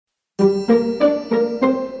Welcome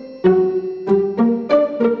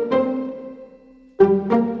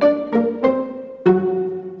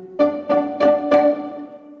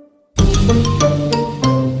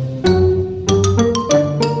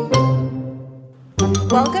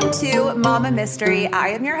to Mama Mystery. I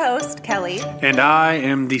am your host, Kelly. And I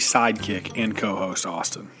am the sidekick and co-host,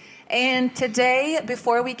 Austin. And today,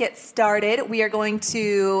 before we get started, we are going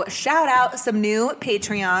to shout out some new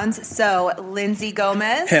Patreons. So, Lindsay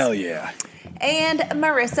Gomez. Hell yeah. And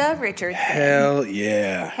Marissa Richardson. Hell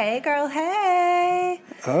yeah. Hey, girl, hey.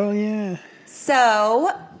 Oh, yeah. So,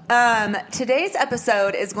 today's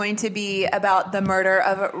episode is going to be about the murder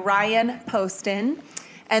of Ryan Poston.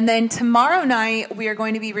 And then tomorrow night, we are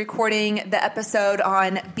going to be recording the episode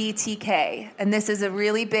on BTK. And this is a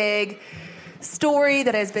really big story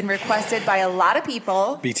that has been requested by a lot of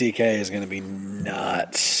people. BTK is going to be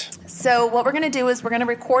nuts. So what we're going to do is we're going to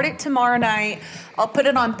record it tomorrow night. I'll put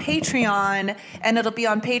it on Patreon, and it'll be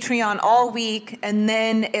on Patreon all week, and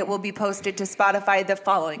then it will be posted to Spotify the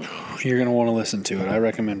following week. You're going to want to listen to it. I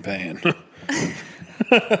recommend paying.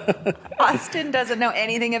 Austin doesn't know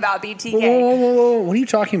anything about BTK. Whoa. What are you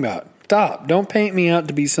talking about? Stop. Don't paint me out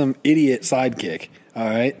to be some idiot sidekick. All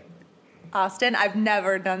right? Austin, I've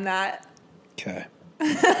never done that. Okay.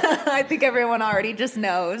 I think everyone already just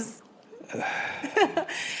knows.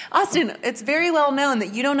 Austin, it's very well known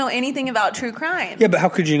that you don't know anything about true crime. Yeah, but how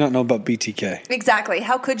could you not know about BTK? Exactly.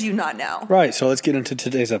 How could you not know? Right, so let's get into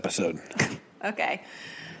today's episode. Okay.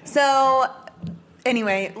 So,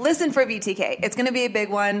 anyway, listen for BTK. It's going to be a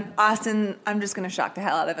big one. Austin, I'm just going to shock the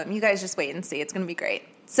hell out of him. You guys just wait and see. It's going to be great.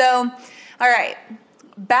 So, all right.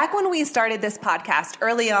 Back when we started this podcast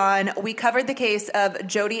early on, we covered the case of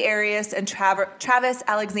Jodi Arias and Travis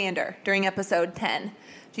Alexander during episode 10.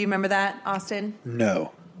 Do you remember that, Austin?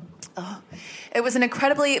 No. Oh. It was an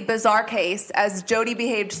incredibly bizarre case as Jodi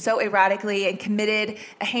behaved so erratically and committed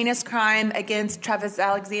a heinous crime against Travis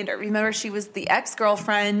Alexander. Remember, she was the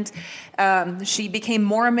ex-girlfriend. She became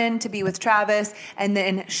Mormon to be with Travis and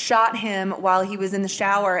then shot him while he was in the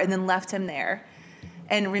shower and then left him there.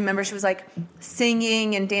 And remember, she was like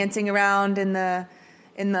singing and dancing around in the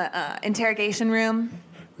interrogation room.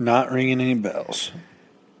 Not ringing any bells.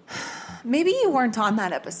 Maybe you weren't on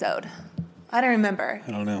that episode. I don't remember.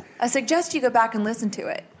 I don't know. I suggest you go back and listen to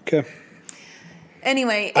it. Okay.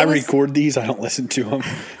 Anyway, I record these. I don't listen to them,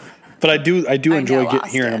 but I do enjoy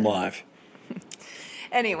hearing them live.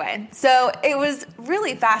 Anyway, so it was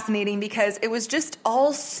really fascinating because it was just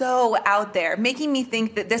all so out there, making me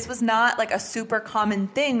think that this was not like a super common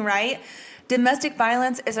thing, right? Domestic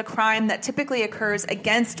violence is a crime that typically occurs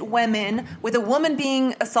against women, with a woman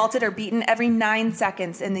being assaulted or beaten every 9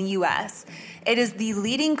 seconds in the U.S. It is the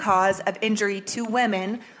leading cause of injury to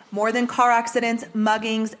women, more than car accidents,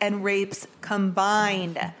 muggings, and rapes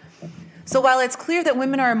combined. So while it's clear that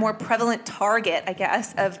women are a more prevalent target, I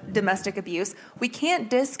guess, of domestic abuse, we can't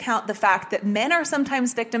discount the fact that men are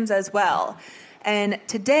sometimes victims as well. And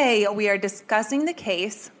today we are discussing the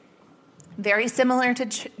case, very similar to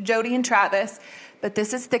Jodi and Travis, but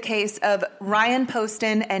this is the case of Ryan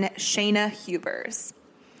Poston and Shayna Hubers.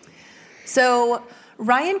 So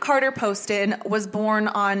Ryan Carter Poston was born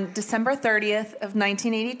on December 30th of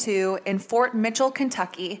 1982 in Fort Mitchell,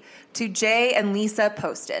 Kentucky, to Jay and Lisa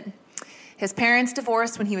Poston. His parents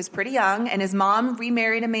divorced when he was pretty young, and his mom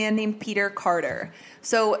remarried a man named Peter Carter.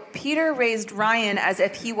 So Peter raised Ryan as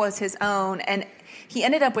if he was his own, and he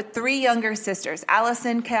ended up with 3 younger sisters,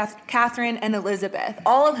 Allison, Catherine, and Elizabeth,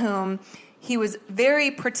 all of whom he was very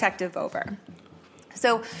protective over.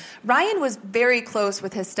 So Ryan was very close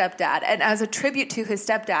with his stepdad, and as a tribute to his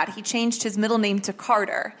stepdad, he changed his middle name to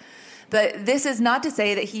Carter. But this is not to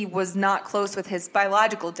say that he was not close with his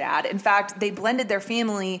biological dad. In fact, they blended their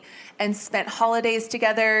family and spent holidays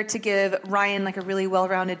together to give Ryan like a really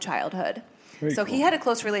well-rounded childhood. Very cool. He had a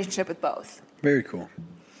close relationship with both. Very cool.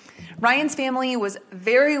 Ryan's family was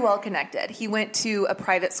very well connected. He went to a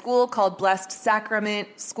private school called Blessed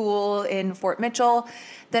Sacrament School in Fort Mitchell.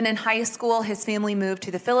 Then in high school, his family moved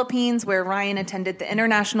to the Philippines, where Ryan attended the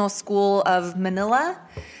International School of Manila.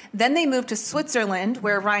 Then they moved to Switzerland,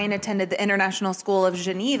 where Ryan attended the International School of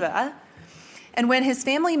Geneva. And when his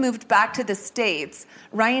family moved back to the States,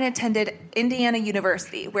 Ryan attended Indiana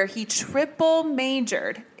University, where he triple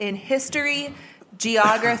majored in history,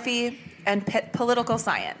 geography, and political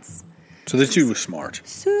science. So this dude was smart.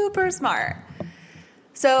 Super smart.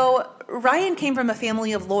 So Ryan came from a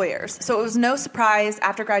family of lawyers, so it was no surprise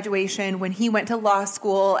after graduation when he went to law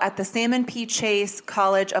school at the Salmon P. Chase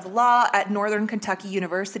College of Law at Northern Kentucky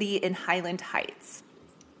University in Highland Heights,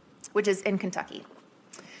 which is in Kentucky.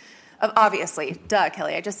 Obviously. Duh,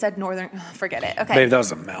 Kelly. I just said Northern. Forget it. Okay. Babe, that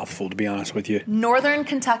was a mouthful, to be honest with you. Northern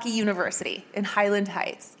Kentucky University in Highland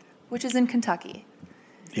Heights, which is in Kentucky.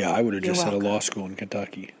 Yeah, I would have just said a law school in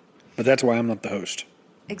Kentucky. But that's why I'm not the host.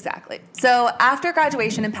 Exactly. So after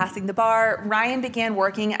graduation and passing the bar, Ryan began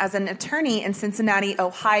working as an attorney in Cincinnati,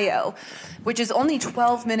 Ohio, which is only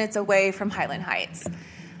 12 minutes away from Highland Heights.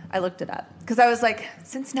 I looked it up because I was like,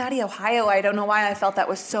 Cincinnati, Ohio, I don't know why I felt that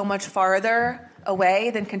was so much farther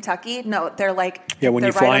away than Kentucky. No, they're like, yeah, when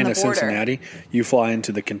you right fly into Cincinnati, you fly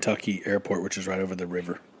into the Kentucky airport, which is right over the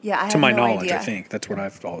river. Yeah, to my knowledge, I think. That's what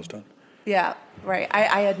I've always done. Yeah, right.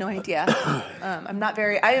 I had no idea.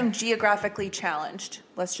 I am geographically challenged.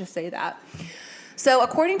 Let's just say that. So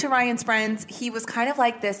according to Ryan's friends, he was kind of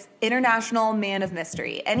like this international man of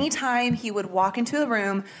mystery. Anytime he would walk into a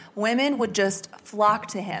room, women would just flock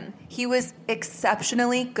to him. He was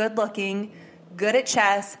exceptionally good looking, good at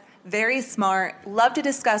chess, very smart, loved to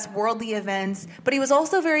discuss worldly events, but he was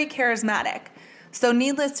also very charismatic. So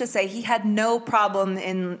needless to say, he had no problem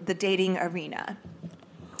in the dating arena.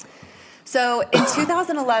 So in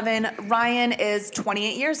 2011, Ryan is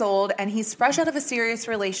 28 years old, and he's fresh out of a serious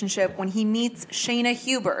relationship when he meets Shayna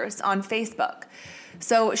Hubers on Facebook.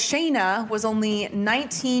 So Shayna was only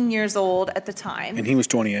 19 years old at the time. And he was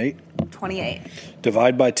 28? 28.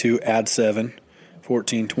 Divide by 2, add 7,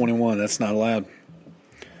 14, 21. That's not allowed.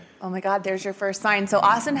 Oh my God, there's your first sign. So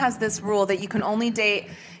Austin has this rule that you can only date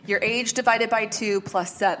your age divided by 2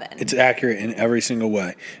 plus 7. It's accurate in every single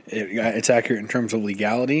way. It's accurate in terms of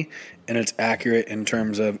legality, and it's accurate in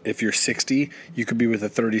terms of if you're 60, you could be with a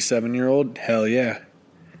 37-year-old. Hell yeah.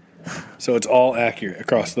 So it's all accurate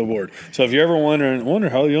across the board. So if you're ever wonder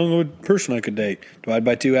how young a person I could date, divide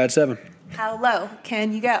by 2, add 7. How low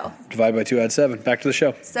can you go? Divide by 2, add 7. Back to the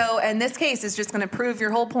show. So, and this case is just going to prove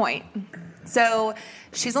your whole point. So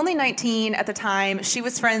she's only 19 at the time. She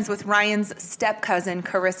was friends with Ryan's step-cousin,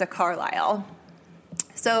 Carissa Carlisle.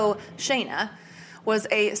 So Shayna was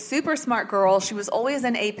a super smart girl. She was always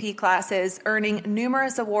in AP classes, earning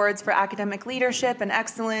numerous awards for academic leadership and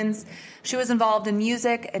excellence. She was involved in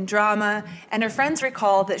music and drama, and her friends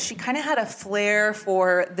recall that she kind of had a flair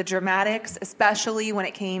for the dramatics, especially when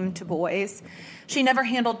it came to boys. She never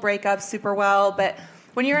handled breakups super well, but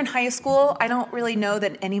when you're in high school, I don't really know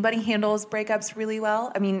that anybody handles breakups really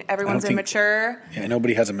well. I mean, everyone's immature. Yeah,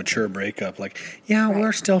 nobody has a mature breakup. Like, yeah, right.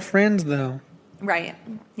 We're still friends, though. Right.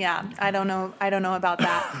 Yeah, I don't know about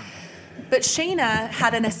that. But Shayna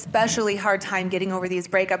had an especially hard time getting over these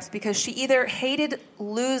breakups because she either hated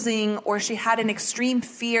losing or she had an extreme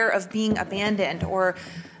fear of being abandoned or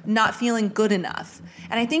not feeling good enough.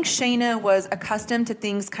 And I think Shayna was accustomed to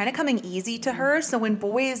things kind of coming easy to her. So when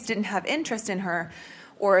boys didn't have interest in her,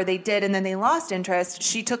 or they did and then they lost interest,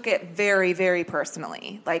 she took it very, very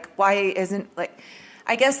personally. Like, why isn't, like,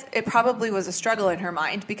 I guess it probably was a struggle in her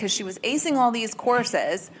mind because she was acing all these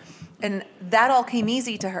courses and that all came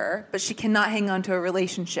easy to her, but she cannot hang on to a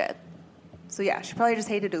relationship. So yeah, she probably just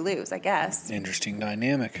hated to lose, I guess. Interesting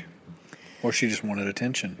dynamic. Or she just wanted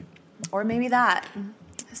attention. Or maybe that.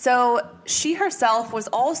 So she herself was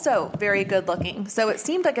also very good looking. So it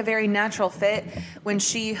seemed like a very natural fit when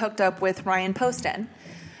she hooked up with Ryan Poston.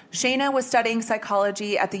 Shayna was studying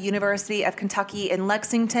psychology at the University of Kentucky in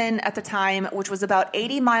Lexington at the time, which was about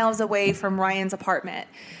 80 miles away from Ryan's apartment.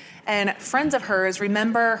 And friends of hers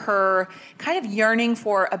remember her kind of yearning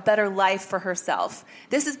for a better life for herself.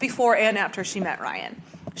 This is before and after she met Ryan.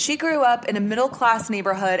 She grew up in a middle-class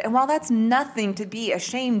neighborhood, and while that's nothing to be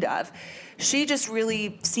ashamed of, she just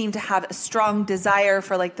really seemed to have a strong desire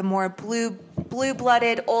for like the more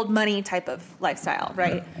blue-blooded, old money type of lifestyle,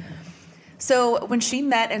 right? So when she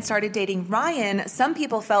met and started dating Ryan, some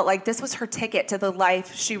people felt like this was her ticket to the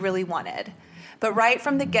life she really wanted. But right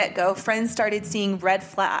from the get-go, friends started seeing red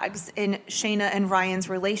flags in Shayna and Ryan's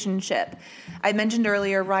relationship. I mentioned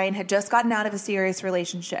earlier, Ryan had just gotten out of a serious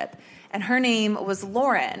relationship, and her name was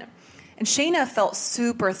Lauren. And Shayna felt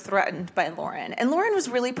super threatened by Lauren. And Lauren was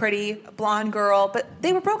really pretty, a blonde girl, but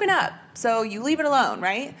they were broken up, so you leave it alone,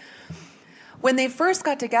 right? When they first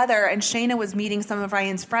got together and Shayna was meeting some of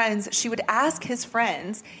Ryan's friends, she would ask his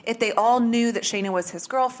friends if they all knew that Shayna was his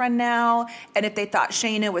girlfriend now and if they thought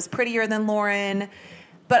Shayna was prettier than Lauren.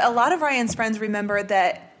 But a lot of Ryan's friends remembered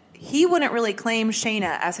that he wouldn't really claim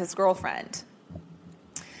Shayna as his girlfriend.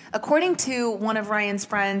 According to one of Ryan's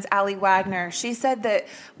friends, Allie Wagner, she said that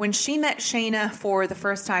when she met Shayna for the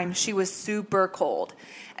first time, she was super cold.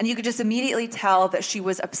 And you could just immediately tell that she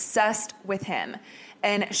was obsessed with him.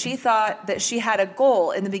 And she thought that she had a goal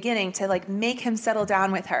in the beginning to like make him settle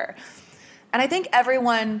down with her. And I think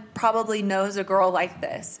everyone probably knows a girl like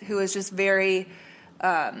this who is just very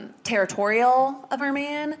territorial of her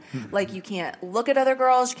man. Like, you can't look at other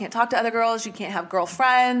girls, you can't talk to other girls, you can't have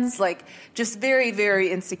girlfriends, like, just very, very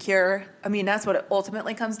insecure. I mean, that's what it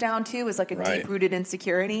ultimately comes down to, is like a Right. deep-rooted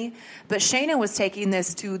insecurity. But Shayna was taking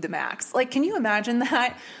this to the max. Like, can you imagine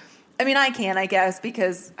that? I mean, I can, I guess,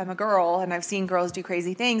 because I'm a girl and I've seen girls do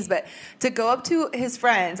crazy things, but to go up to his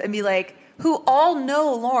friends and be like, who all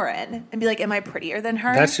know Lauren, and be like, am I prettier than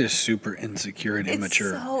her? That's just super insecure and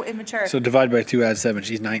immature. It's so immature. So divide by 2, add 7.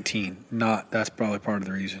 She's 19. That's probably part of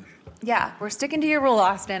the reason. Yeah, we're sticking to your rule,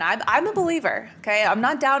 Austin. I'm a believer, okay? I'm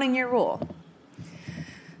not doubting your rule.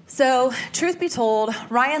 So, truth be told,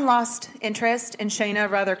 Ryan lost interest in Shayna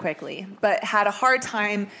rather quickly, but had a hard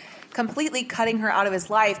time completely cutting her out of his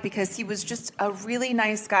life because he was just a really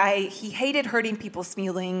nice guy. He hated hurting people's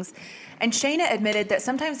feelings. And Shayna admitted that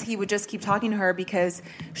sometimes he would just keep talking to her because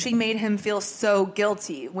she made him feel so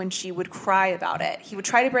guilty when she would cry about it. He would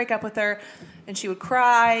try to break up with her, and she would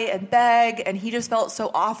cry and beg, and he just felt so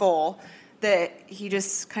awful that he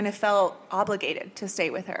just kind of felt obligated to stay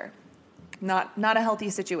with her. Not a healthy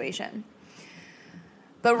situation.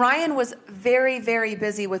 But Ryan was very, very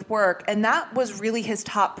busy with work, and that was really his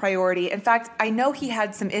top priority. In fact, I know he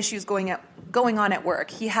had some issues going on at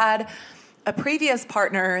work. He had a previous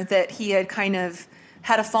partner that he had kind of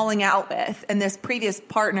had a falling out with, and this previous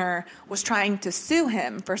partner was trying to sue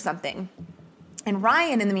him for something. And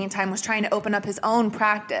Ryan, in the meantime, was trying to open up his own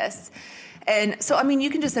practice. And so, I mean, you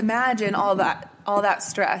can just imagine all that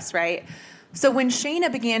stress, right? So when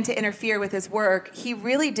Shayna began to interfere with his work, he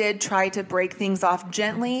really did try to break things off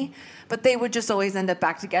gently, but they would just always end up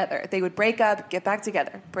back together. They would break up, get back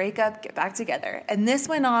together, break up, get back together. And this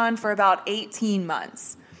went on for about 18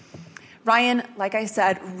 months. Ryan, like I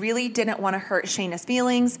said, really didn't want to hurt Shayna's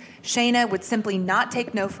feelings. Shayna would simply not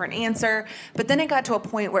take no for an answer. But then it got to a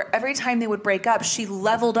point where every time they would break up, she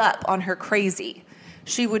leveled up on her crazy.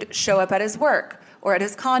 She would show up at his work or at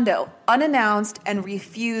his condo unannounced and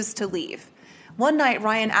refuse to leave. One night,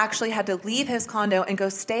 Ryan actually had to leave his condo and go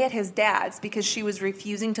stay at his dad's because she was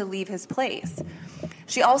refusing to leave his place.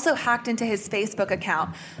 She also hacked into his Facebook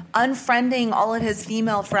account, unfriending all of his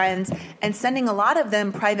female friends and sending a lot of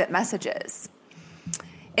them private messages.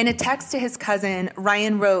 In a text to his cousin,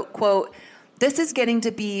 Ryan wrote, quote, "This is getting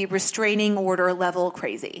to be restraining order level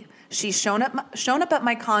crazy. She's shown up at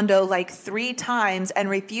my condo like 3 times and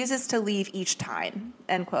refuses to leave each time,"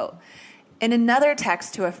 end quote. In another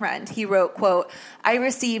text to a friend, he wrote, quote, "I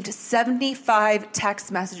received 75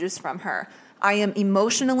 text messages from her. I am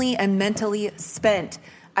emotionally and mentally spent.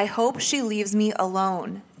 I hope she leaves me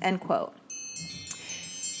alone," end quote.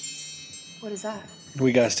 What is that?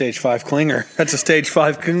 We got a stage 5 clinger. That's a stage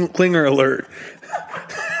 5 clinger alert.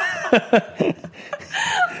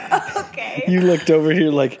 Okay. You looked over here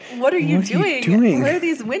like, What are you doing? What are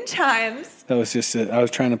these wind chimes? That was just it. I was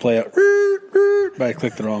trying to play a, but I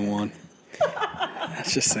clicked the wrong one.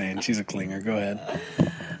 That's just saying. She's a clinger. Go ahead.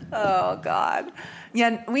 Oh, God.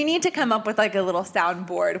 Yeah, we need to come up with like a little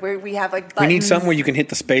soundboard where we have like buttons. We need something where you can hit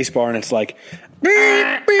the space bar and it's like,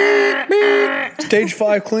 beep, beep, beep. Stage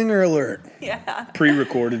 5 clinger alert. Yeah.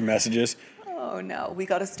 Pre-recorded messages. Oh, no. We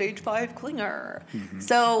got a stage 5 clinger. Mm-hmm.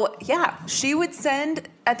 So, yeah, she would send,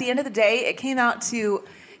 at the end of the day, it came out to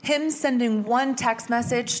him sending 1 text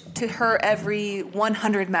message to her every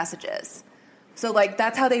 100 messages. So, like,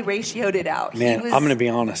 that's how they ratioed it out. Man, I'm going to be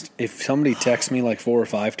honest. If somebody texts me like 4 or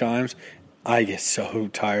 5 times, I get so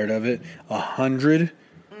tired of it. 100,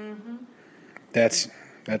 that's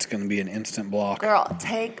going to be an instant block. Girl,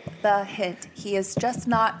 take the hint. He is just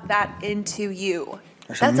not that into you.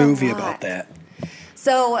 There's a movie about that.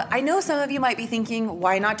 So I know some of you might be thinking,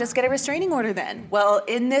 why not just get a restraining order then? Well,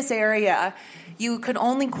 in this area, you could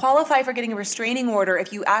only qualify for getting a restraining order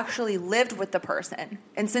if you actually lived with the person.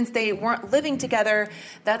 And since they weren't living together,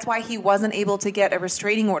 that's why he wasn't able to get a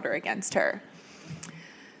restraining order against her.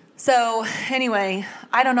 So anyway,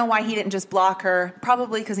 I don't know why he didn't just block her.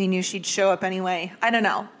 Probably because he knew she'd show up anyway. I don't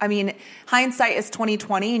know. I mean, hindsight is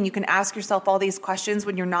 20/20, and you can ask yourself all these questions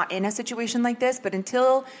when you're not in a situation like this. But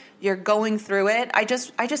until you're going through it, I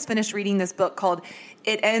just finished reading this book called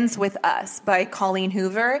 "It Ends with Us" by Colleen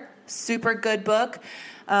Hoover. Super good book.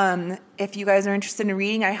 If you guys are interested in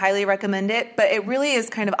reading, I highly recommend it. But it really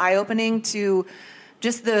is kind of eye-opening to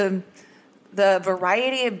just the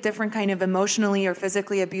variety of different kind of emotionally or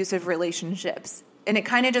physically abusive relationships. And it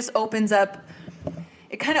kind of just opened up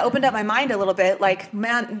my mind a little bit. Like,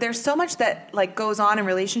 man, there's so much that like goes on in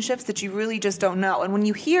relationships that you really just don't know. And when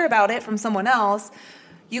you hear about it from someone else,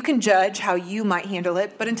 you can judge how you might handle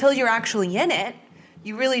it. But until you're actually in it,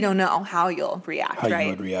 you really don't know how you'll react, right? How you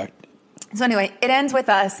would react. So anyway, it ends with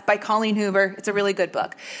Us by Colleen Hoover. It's a really good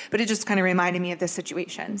book, but it just kind of reminded me of this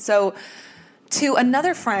situation. So to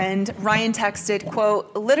another friend, Ryan texted,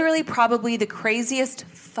 quote, literally probably the craziest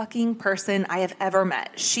fucking person I have ever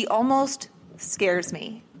met. She almost scares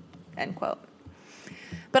me, end quote.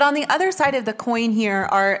 But on the other side of the coin here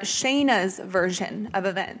are Shayna's version of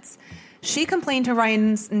events. She complained to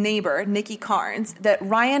Ryan's neighbor, Nikki Carnes, that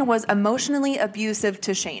Ryan was emotionally abusive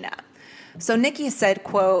to Shayna. So Nikki said,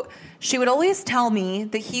 quote, she would always tell me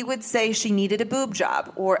that he would say she needed a boob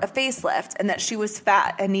job or a facelift and that she was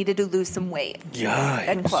fat and needed to lose some weight. Yikes.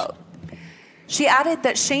 End quote. She added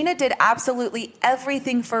that Shayna did absolutely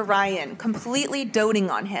everything for Ryan, completely doting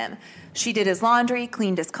on him. She did his laundry,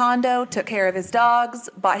 cleaned his condo, took care of his dogs,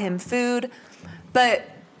 bought him food. But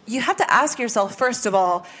you have to ask yourself, first of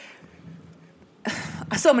all,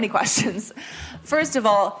 so many questions. First of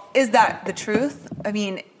all, is that the truth? I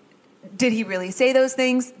mean, did he really say those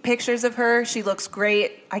things? Pictures of her, she looks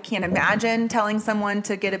great. I can't imagine telling someone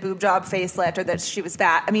to get a boob job, facelift, or that she was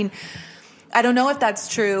fat. I mean, I don't know if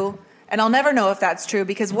that's true, and I'll never know if that's true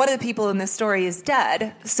because one of the people in this story is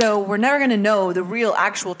dead, so we're never going to know the real,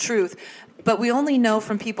 actual truth. But we only know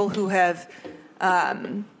from people who have,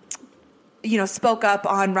 spoke up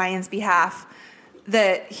on Ryan's behalf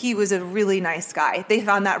that he was a really nice guy. They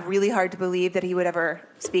found that really hard to believe that he would ever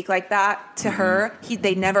speak like that to her.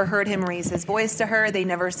 They never heard him raise his voice to her. They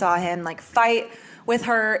never saw him fight with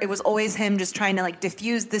her. It was always him just trying to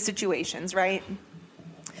diffuse the situations, right?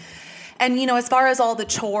 And, as far as all the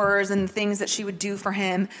chores and things that she would do for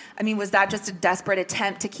him, I mean, was that just a desperate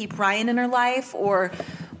attempt to keep Ryan in her life? Or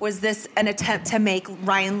was this an attempt to make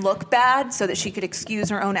Ryan look bad so that she could excuse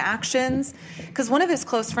her own actions? Because one of his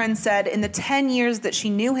close friends said in the 10 years that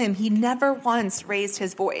she knew him, he never once raised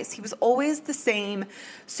his voice. He was always the same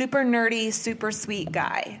super nerdy, super sweet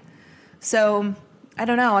guy. So, I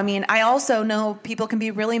don't know. I mean, I also know people can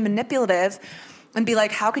be really manipulative and be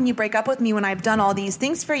like, how can you break up with me when I've done all these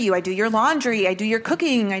things for you? I do your laundry, I do your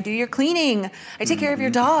cooking, I do your cleaning, I take care of your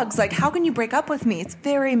dogs. How can you break up with me? It's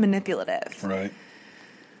very manipulative. Right.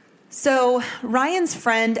 So Ryan's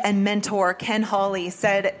friend and mentor, Ken Hawley,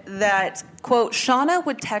 said that, quote, Shauna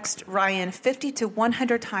would text Ryan 50 to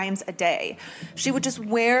 100 times a day. She would just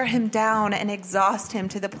wear him down and exhaust him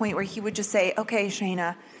to the point where he would just say, okay,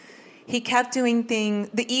 Shayna. He kept doing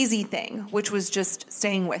the easy thing, which was just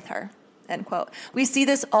staying with her. End quote. We see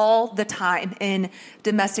this all the time in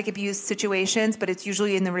domestic abuse situations, but it's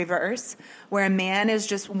usually in the reverse, where a man is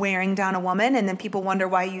just wearing down a woman and then people wonder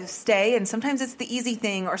why you stay. And sometimes it's the easy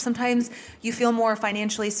thing, or sometimes you feel more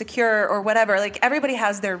financially secure or whatever. Everybody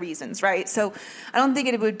has their reasons, right? So I don't think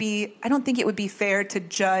it would be fair to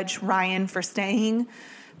judge Ryan for staying,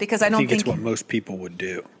 because I think it's what most people would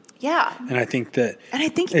do. Yeah. And I think that I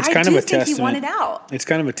think he wanted out. It's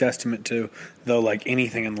kind of a testament to, though,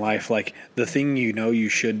 anything in life, the thing you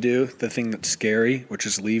should do, the thing that's scary, which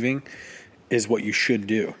is leaving, is what you should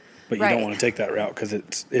do. But you don't want to take that route because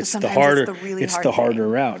it's the harder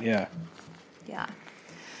route. Yeah. Yeah.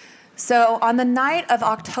 So on the night of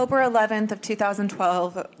October 11th of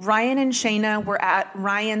 2012, Ryan and Shayna were at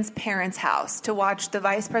Ryan's parents' house to watch the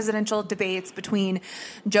vice presidential debates between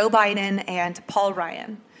Joe Biden and Paul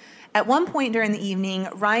Ryan. At one point during the evening,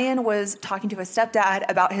 Ryan was talking to his stepdad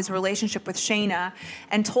about his relationship with Shayna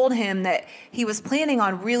and told him that he was planning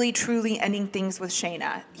on really, truly ending things with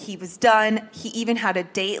Shayna. He was done. He even had a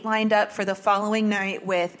date lined up for the following night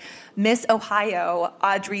with Miss Ohio,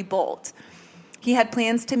 Audrey Bolt. He had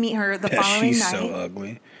plans to meet her the following night. She's so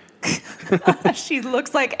ugly. She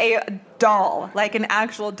looks like a doll, like an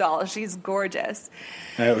actual doll. She's gorgeous.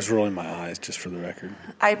 I was rolling my eyes, just for the record.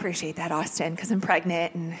 I appreciate that, Austin, because I'm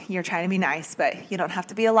pregnant and you're trying to be nice, but you don't have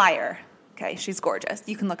to be a liar. Okay, she's gorgeous.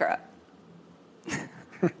 You can look her up.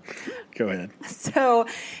 Go ahead. So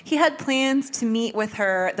he had plans to meet with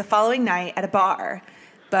her the following night at a bar,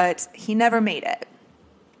 but he never made it.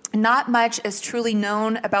 Not much is truly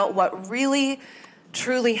known about what really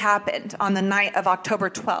truly happened on the night of October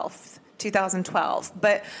 12th, 2012.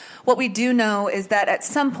 But what we do know is that at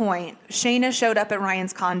some point, Shayna showed up at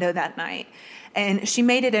Ryan's condo that night, and she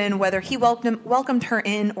made it in whether he welcomed her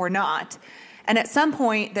in or not. And at some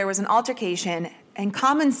point, there was an altercation, and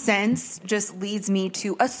common sense just leads me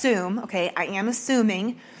to assume, okay, I am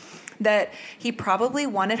assuming, that he probably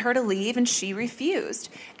wanted her to leave and she refused.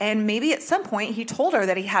 And maybe at some point he told her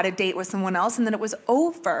that he had a date with someone else and that it was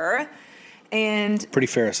over. And pretty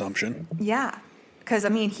fair assumption. Yeah. Because, I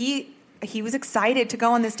mean, he was excited to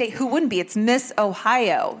go on this date. Who wouldn't be? It's Miss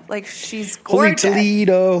Ohio. She's gorgeous. Holy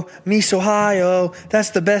Toledo, Miss Ohio. That's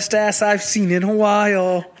the best ass I've seen in a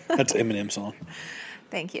while. That's an Eminem song.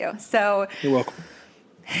 Thank you. So you're welcome.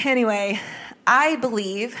 Anyway, I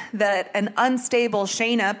believe that an unstable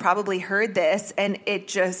Shayna probably heard this and it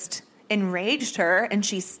just enraged her and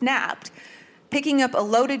she snapped, picking up a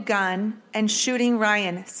loaded gun and shooting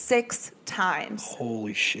Ryan 6 times.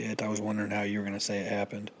 Holy shit. I was wondering how you were going to say it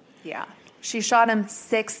happened. Yeah. She shot him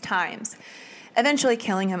 6 times, eventually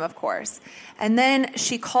killing him, of course. And then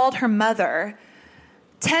she called her mother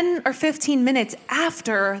 10 or 15 minutes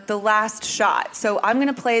after the last shot. So I'm going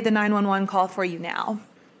to play the 911 call for you now.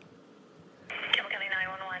 Kill County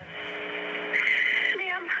 911.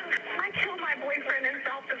 Ma'am, I killed my boyfriend in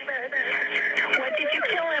self-defense. What did you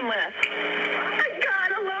kill him with?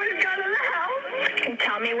 A loaded gun in the house.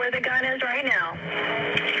 Tell me where the gun is right now.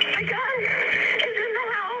 The gun is in the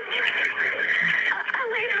house. I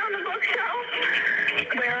laid it on the bookshelf.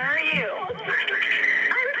 Where are you?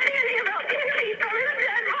 I'm standing about 10 feet from his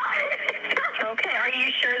dead body. Okay, are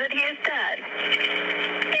you sure that he is dead?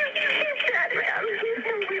 He's dead, ma'am. He's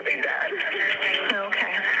completely dead.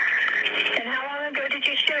 Okay. And how long ago did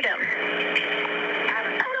you shoot him? I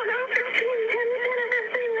don't know, 10 or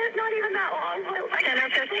 15 minutes, not even that long. 10 or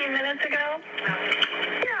 15 minutes ago?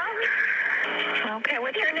 Yeah. Okay,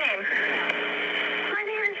 what's your name? My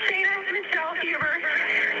name is Shayna Michelle Huber.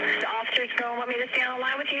 The officers don't want me to stay on the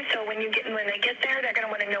line with you, so when they get there, they're going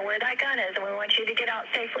to want to know where that gun is, and we want you to get out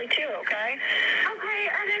safely too, okay? Okay,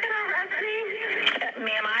 are they going to arrest me?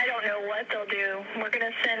 Ma'am, I don't know what they'll do. We're going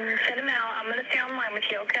to send them out. I'm going to stay on the line with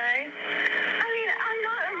you, okay? I mean, I'm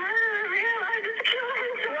not a murderer, ma'am. I just killed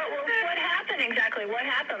him. What happened exactly? What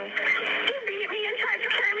happened? He beat me and tried to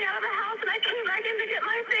carry me out of the house, and I came back in to get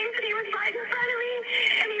my things, and he was right in front of me,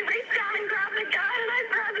 and he reached down and grabbed the gun, and I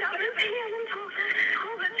grabbed it out of his hand and pulled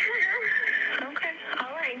the trigger. Okay.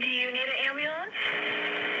 All right. Do you need an ambulance?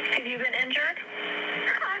 Have you been injured?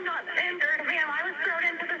 I'm not injured, ma'am. I was thrown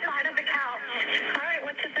into the side of the couch. All right.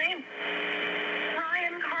 What's his name?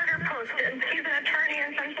 Ryan Carter Poston. He's an attorney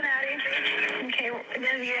in Cincinnati. Okay.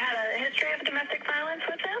 Have you had a history of domestic violence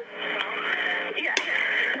with him? Yes.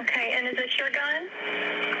 Okay. And is this your gun?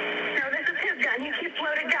 No, this is his gun. He keeps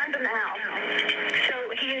loaded guns in the house. So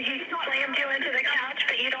he slammed you into the couch,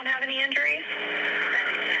 but you don't have any injuries?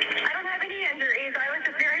 I don't have any injuries. I was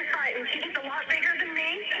just very frightened. He's a lot bigger than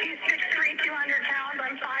me. He's 6'3", 200 pounds.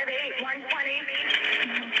 I'm 5'8", 120.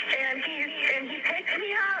 And he picked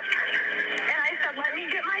me up. And I said, let me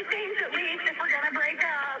get my things at least if we're going to break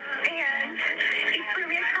up. And he threw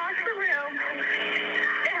me across the room.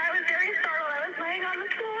 And I was very startled. I was laying on the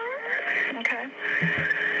floor. Okay.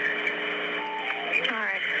 All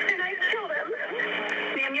right. And I killed him.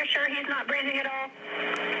 Ma'am, you're sure he's not breathing at all?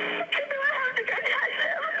 Do I have to go touch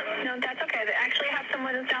him? No, that's okay. They actually have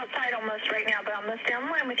someone that's outside almost right now, but I'm going to stay on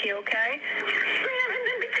the line with you, okay? Ma'am, and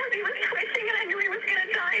then because he was twitching and I knew he was going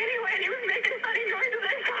to die anyway, and he was making funny noises,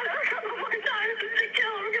 I shot him a couple more times just to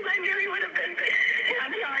kill him because I knew he would have been.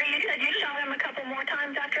 I'm sorry, you said you shot him a couple more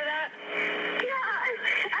times after that? Yeah.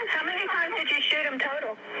 How many times did you shoot him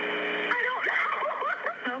total? I don't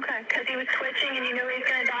know. Okay, because he was twitching and you knew he was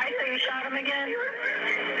going to die, so you shot him again?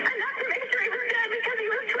 And not to make sure he was dead because he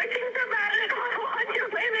was twitching so bad and I don't want to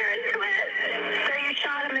lay there and twitch. So you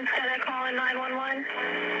shot him instead of calling 911?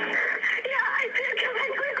 Yeah, I did because I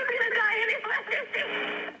knew he was going to die anyway.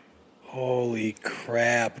 Holy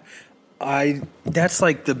crap. That's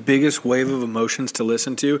like the biggest wave of emotions to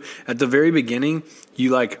listen to. At the very beginning,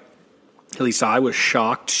 at least I was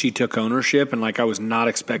shocked she took ownership, and I was not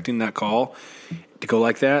expecting that call to go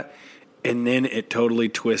like that. And then it totally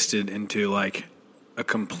twisted into a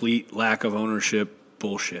complete lack of ownership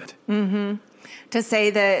bullshit. Mm-hmm. To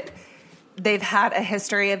say that they've had a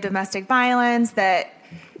history of domestic violence, that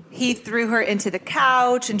he threw her into the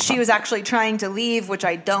couch and she was actually trying to leave, which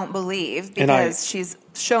I don't believe because she's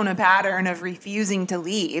shown a pattern of refusing to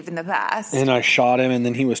leave in the past. And I shot him, and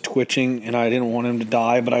then he was twitching, and I didn't want him to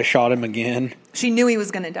die, but I shot him again. She knew he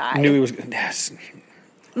was going to die. Yes.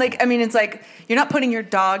 It's like you're not putting your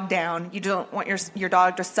dog down. You don't want your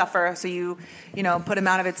dog to suffer, so you put him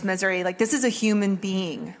out of its misery. This is a human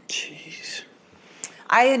being. Jeez.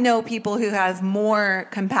 I know people who have more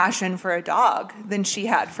compassion for a dog than she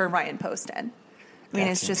had for Ryan Poston.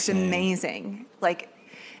 It's just insane. Amazing.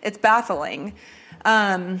 It's baffling.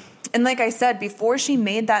 And like I said, before she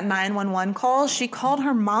made that 911 call, she called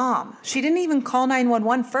her mom. She didn't even call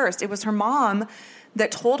 911 first. It was her mom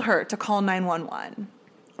that told her to call 911.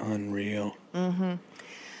 Unreal. Mm-hmm.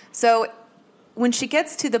 So when she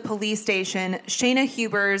gets to the police station, Shayna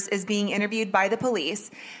Hubers is being interviewed by the police,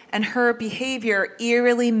 and her behavior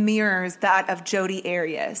eerily mirrors that of Jodi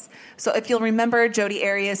Arias. So if you'll remember, Jodi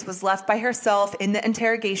Arias was left by herself in the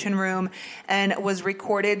interrogation room and was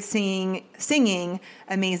recorded singing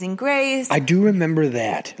Amazing Grace. I do remember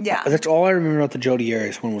that. Yeah. That's all I remember about the Jodi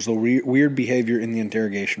Arias one was the weird behavior in the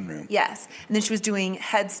interrogation room. Yes. And then she was doing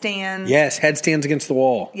headstands. Yes, headstands against the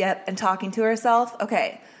wall. Yep, and talking to herself.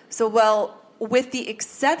 Okay. So, well, with the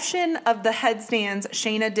exception of the headstands,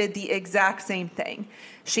 Shayna did the exact same thing.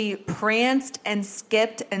 She pranced and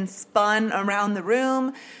skipped and spun around the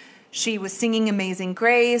room. She was singing Amazing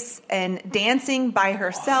Grace and dancing by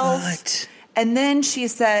herself. What? And then she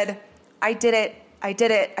said, I did it.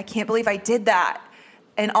 I can't believe I did that.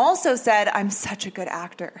 And also said, I'm such a good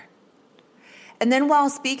actor. And then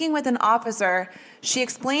while speaking with an officer, she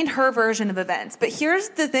explained her version of events. But here's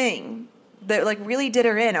the thing that like really did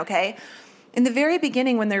her in, okay? In the very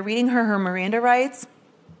beginning, when they're reading her Miranda rights,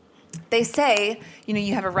 they say, you know,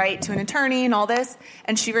 you have a right to an attorney and all this,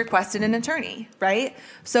 and she requested an attorney, right?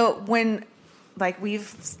 So when, like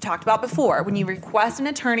we've talked about before, when you request an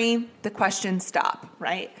attorney, the questions stop,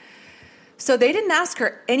 right? So they didn't ask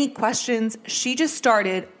her any questions. She just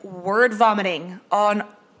started word vomiting on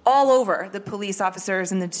all over the police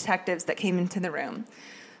officers and the detectives that came into the room.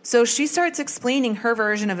 So she starts explaining her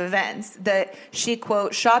version of events, that she,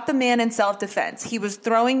 quote, shot the man in self-defense. He was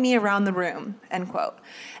throwing me around the room, end quote.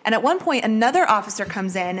 And at one point, another officer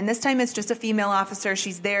comes in, and this time it's just a female officer.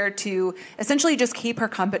 She's there to essentially just keep her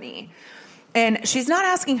company. And she's not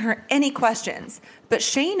asking her any questions, but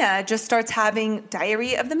Shayna just starts having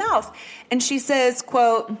diarrhea of the mouth. And she says,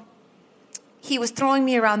 quote, he was throwing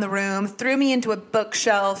me around the room, threw me into a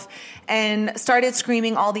bookshelf, and started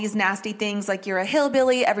screaming all these nasty things like, you're a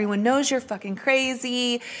hillbilly, everyone knows you're fucking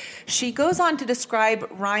crazy. She goes on to describe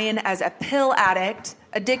Ryan as a pill addict,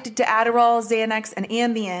 addicted to Adderall, Xanax, and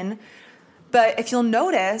Ambien. But if you'll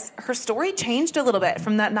notice, her story changed a little bit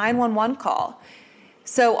from that 911 call.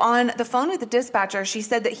 So on the phone with the dispatcher, she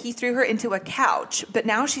said that he threw her into a couch, but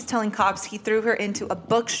now she's telling cops he threw her into a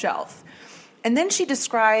bookshelf. And then she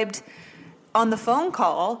described on the phone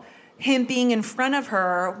call him being in front of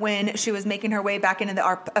her when she was making her way back into the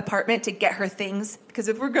apartment to get her things, because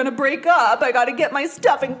if we're going to break up, I got to get my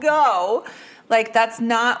stuff and go. Like, that's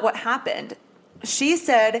not what happened. She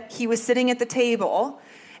said he was sitting at the table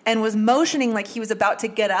and was motioning like he was about to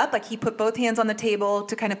get up, like he put both hands on the table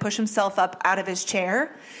to kind of push himself up out of his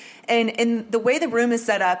chair. And in the way the room is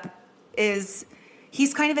set up is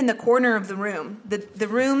he's kind of in the corner of the room. The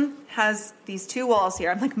room has these two walls here.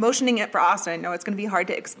 I'm like motioning it for Austin. I know it's going to be hard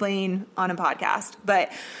to explain on a podcast, but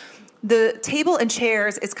the table and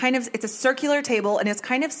chairs is it's a circular table and it's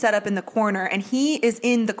kind of set up in the corner, and he is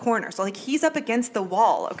in the corner. So like he's up against the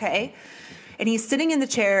wall, okay? And he's sitting in the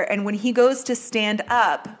chair, and when he goes to stand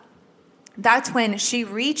up, that's when she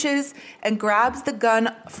reaches and grabs the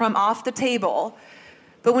gun from off the table.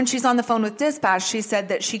 But when she's on the phone with dispatch, she said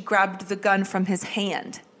that she grabbed the gun from his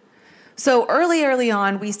hand. So early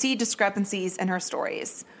on, we see discrepancies in her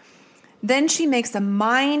stories. Then she makes a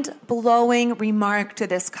mind-blowing remark to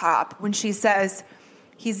this cop when she says,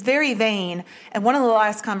 he's very vain. And one of the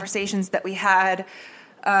last conversations that we had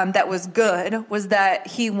that was good was that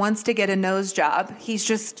he wants to get a nose job. He's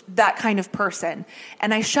just that kind of person.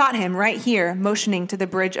 And I shot him right here, motioning to the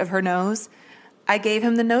bridge of her nose. I gave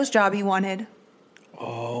him the nose job he wanted.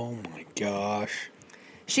 Oh my gosh.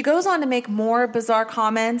 She goes on to make more bizarre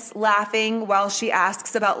comments, laughing while she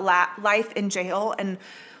asks about life in jail and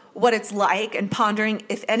what it's like, and pondering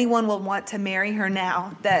if anyone will want to marry her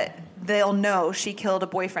now that they'll know she killed a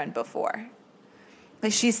boyfriend before.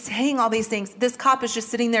 Like, she's saying all these things. This cop is just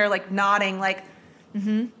sitting there like nodding, like,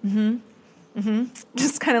 just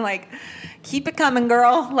kind of like, keep it coming,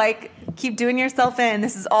 girl. Like, keep doing yourself in.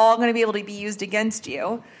 This is all going to be able to be used against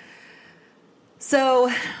you.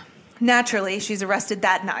 So naturally, she's arrested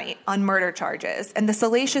that night on murder charges, and the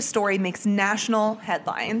salacious story makes national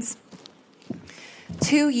headlines.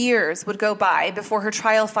 2 years would go by before her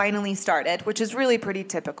trial finally started, which is really pretty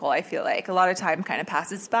typical, I feel like. A lot of time kind of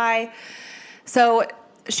passes by. So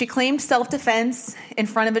she claimed self-defense in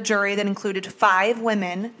front of a jury that included 5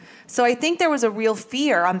 women. So I think there was a real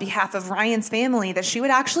fear on behalf of Ryan's family that she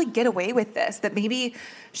would actually get away with this, that maybe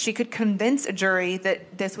she could convince a jury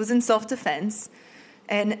that this was in self-defense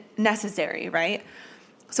and necessary, right?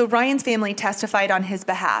 So Ryan's family testified on his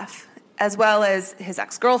behalf, as well as his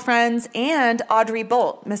ex-girlfriends and Audrey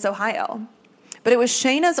Bolt, Miss Ohio. But it was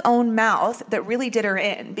Shayna's own mouth that really did her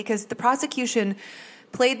in, because the prosecution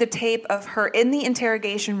played the tape of her in the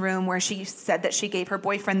interrogation room where she said that she gave her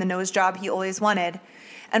boyfriend the nose job he always wanted.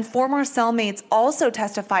 And former cellmates also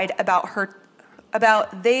testified about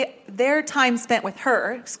their time spent with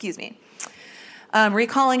her,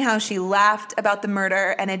 recalling how she laughed about the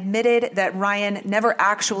murder and admitted that Ryan never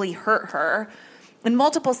actually hurt her. And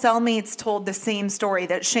multiple cellmates told the same story,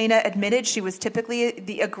 that Shayna admitted she was typically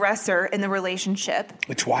the aggressor in the relationship.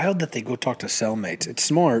 It's wild that they go talk to cellmates. It's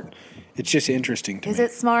smart. It's just interesting to me. Is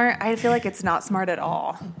it smart? I feel like it's not smart at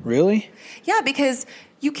all. Really? Yeah, because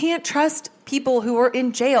you can't trust people who are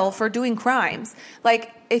in jail for doing crimes.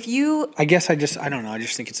 Like, if you... I guess I don't know. I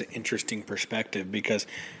just think it's an interesting perspective because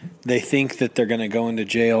they think that they're going to go into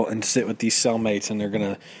jail and sit with these cellmates and they're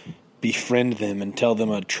going to befriend them and tell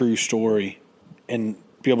them a true story and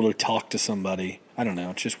be able to talk to somebody. I don't know.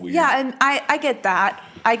 It's just weird. Yeah, and I get that.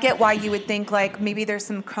 I get why you would think, like, maybe there's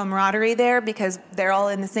some camaraderie there because they're all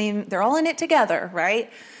in it together,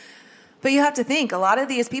 right? But you have to think, a lot of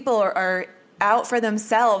these people are out for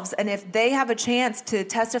themselves, and if they have a chance to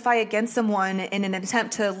testify against someone in an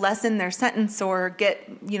attempt to lessen their sentence or get,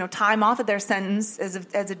 time off of their sentence as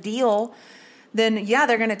a deal, then yeah,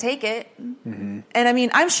 they're going to take it. Mm-hmm. And I mean,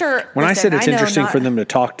 I'm sure. When I said it's interesting for them to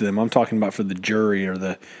talk to them, I'm talking about for the jury or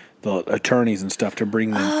the attorneys and stuff to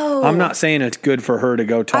bring them. Oh. I'm not saying it's good for her to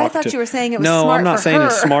go talk. I thought you were saying it was no, smart I'm not for saying her.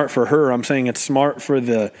 it's smart for her. I'm saying it's smart for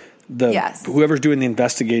the Yes. whoever's doing the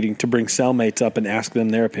investigating to bring cellmates up and ask them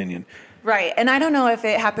their opinion. Right. And I don't know if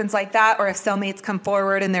it happens like that or if cellmates come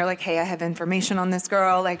forward and they're like, hey, I have information on this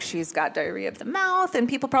girl. Like, she's got diarrhea of the mouth and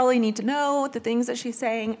people probably need to know the things that she's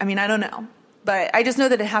saying. I mean, I don't know. But I just know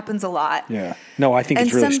that it happens a lot. Yeah. No, I think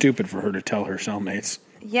it's really stupid for her to tell her cellmates.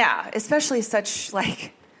 Yeah. Especially such stuff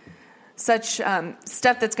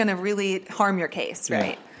that's going to really harm your case.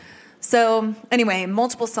 Right. Yeah. So anyway,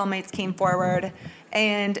 multiple cellmates came forward.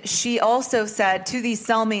 And she also said to these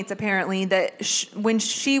cellmates, apparently, that when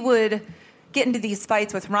she would get into these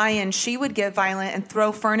fights with Ryan, she would get violent and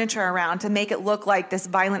throw furniture around to make it look like this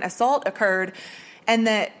violent assault occurred, and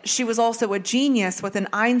that she was also a genius with an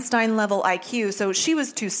Einstein-level IQ, so she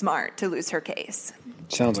was too smart to lose her case.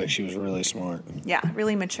 Sounds like she was really smart. Yeah,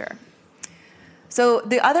 really mature. So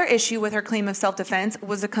the other issue with her claim of self-defense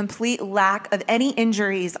was a complete lack of any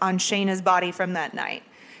injuries on Shayna's body from that night.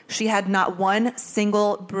 She had not one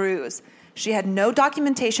single bruise. She had no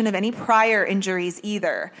documentation of any prior injuries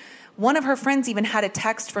either. One of her friends even had a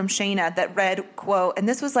text from Shayna that read, quote, and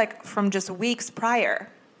this was like from just weeks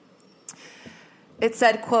prior. It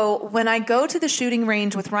said, quote, when I go to the shooting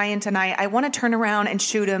range with Ryan tonight, I want to turn around and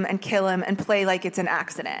shoot him and kill him and play like it's an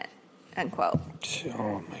accident, end quote.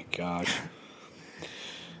 Oh, my gosh.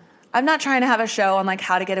 I'm not trying to have a show on, like,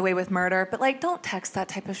 how to get away with murder, but, like, don't text that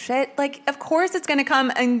type of shit. Like, of course it's going to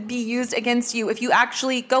come and be used against you if you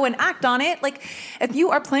actually go and act on it. Like, if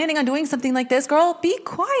you are planning on doing something like this, girl, be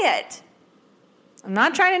quiet. I'm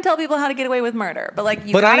not trying to tell people how to get away with murder, but, like,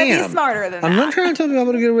 you got to be smarter than that. I'm not trying to tell people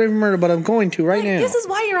how to get away with murder, but I'm going to right now. This is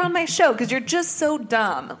why you're on my show, because you're just so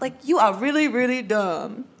dumb. Like, you are really, really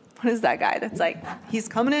dumb. What is that guy that's like, he's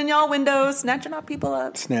coming in y'all windows, snatching people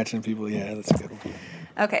up? Snatching people, yeah, that's a good one.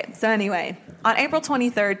 Okay, so anyway, on April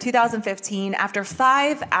 23rd, 2015, after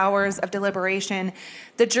 5 hours of deliberation,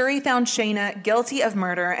 the jury found Shayna guilty of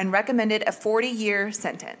murder and recommended a 40-year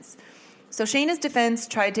sentence. So Shayna's defense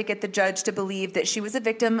tried to get the judge to believe that she was a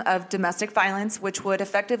victim of domestic violence, which would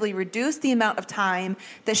effectively reduce the amount of time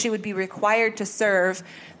that she would be required to serve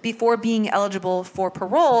before being eligible for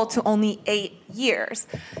parole to only 8 years.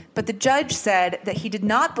 But the judge said that he did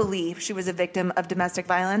not believe she was a victim of domestic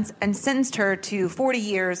violence and sentenced her to 40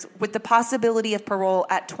 years with the possibility of parole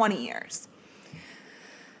at 20 years.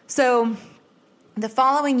 So the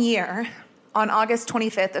following year, on August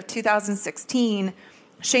 25th of 2016,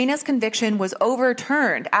 Shayna's conviction was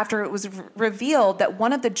overturned after it was revealed that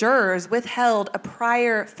one of the jurors withheld a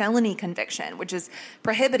prior felony conviction, which is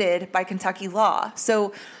prohibited by Kentucky law.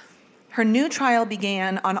 So her new trial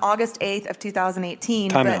began on August 8th of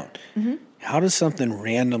 2018. Time out. Mm-hmm. How does something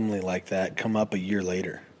randomly like that come up a year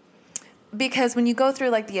later? Because when you go through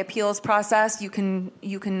like the appeals process, you can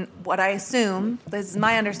what I assume, this is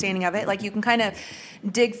my understanding of it, like you can kind of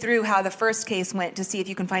dig through how the first case went to see if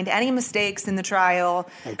you can find any mistakes in the trial.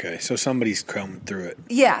 Okay, so somebody's combing through it.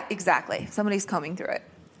 Yeah, exactly. Somebody's combing through it.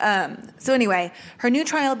 So anyway, her new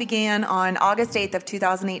trial began on August 8th of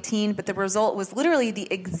 2018, but the result was literally the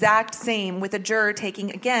exact same, with a jury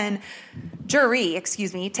taking again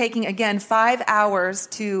 5 hours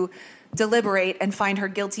to deliberate and find her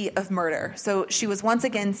guilty of murder. So she was once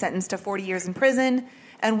again sentenced to 40 years in prison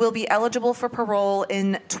and will be eligible for parole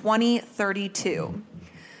in 2032.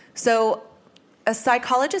 So a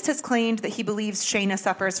psychologist has claimed that he believes Shayna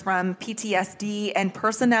suffers from PTSD and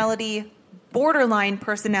borderline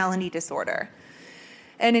personality disorder.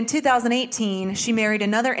 And in 2018, she married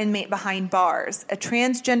another inmate behind bars, a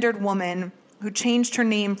transgendered woman who changed her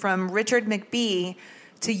name from Richard McBee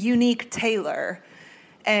to Unique Taylor.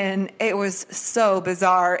 And it was so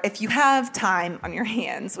bizarre. If you have time on your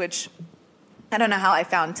hands, which I don't know how I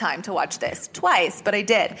found time to watch this twice, but I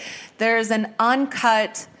did. There's an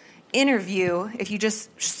uncut interview, if you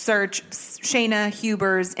just search Shayna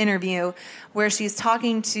Huber's interview, where she's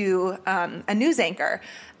talking to a news anchor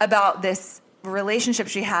about this relationship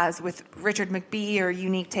she has with Richard McBee or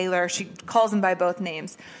Unique Taylor. She calls him by both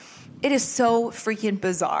names. It is so freaking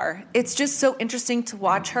bizarre. It's just so interesting to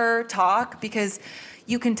watch her talk because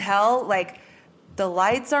you can tell, like, the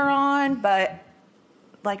lights are on, but,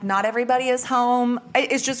 like, not everybody is home.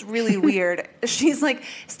 It's just really weird. She's, like,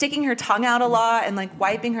 sticking her tongue out a lot and, like,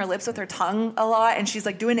 wiping her lips with her tongue a lot, and she's,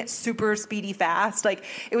 like, doing it super speedy fast. Like,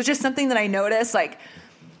 it was just something that I noticed, like,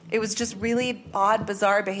 it was just really odd,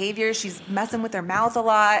 bizarre behavior. She's messing with her mouth a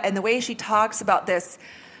lot, and the way she talks about this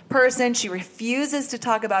person, she refuses to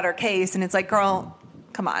talk about her case, and it's like, girl,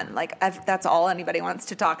 come on. Like, that's all anybody wants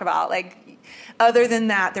to talk about. Like, other than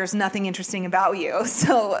that, there's nothing interesting about you.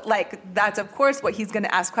 So, like, that's, of course, what he's going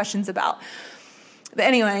to ask questions about. But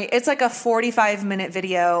anyway, it's like a 45-minute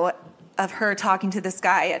video of her talking to this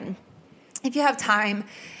guy. And if you have time,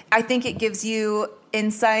 I think it gives you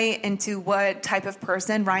insight into what type of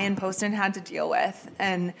person Ryan Poston had to deal with.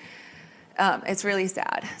 And it's really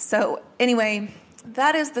sad. So anyway,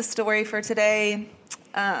 that is the story for today.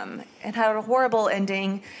 It had a horrible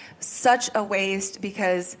ending, such a waste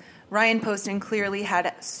because Ryan Poston clearly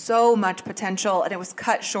had so much potential, and it was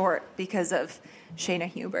cut short because of Shayna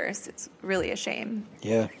Hubers. It's really a shame.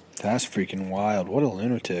 Yeah, that's freaking wild. What a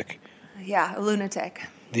lunatic. Yeah, a lunatic.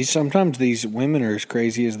 Sometimes these women are as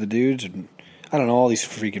crazy as the dudes. And I don't know, all these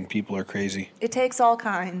freaking people are crazy. It takes all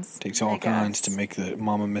kinds. Takes all kinds to make the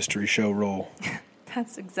Mama Mystery Show roll.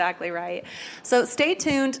 That's exactly right. So stay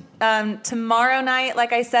tuned. Tomorrow night,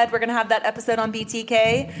 like I said, we're going to have that episode on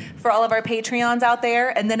BTK for all of our Patreons out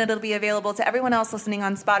there, and then it'll be available to everyone else listening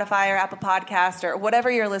on Spotify or Apple Podcast or whatever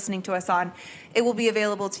you're listening to us on. It will be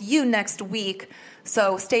available to you next week,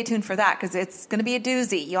 so stay tuned for that because it's going to be a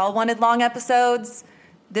doozy. You all wanted long episodes.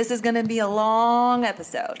 This is going to be a long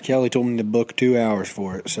episode. Kelly told me to book 2 hours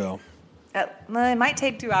for it, so... It might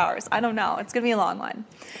take 2 hours. I don't know. It's going to be a long one.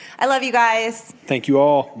 I love you guys. Thank you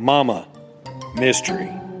all. Mama Mystery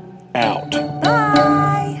out. Bye.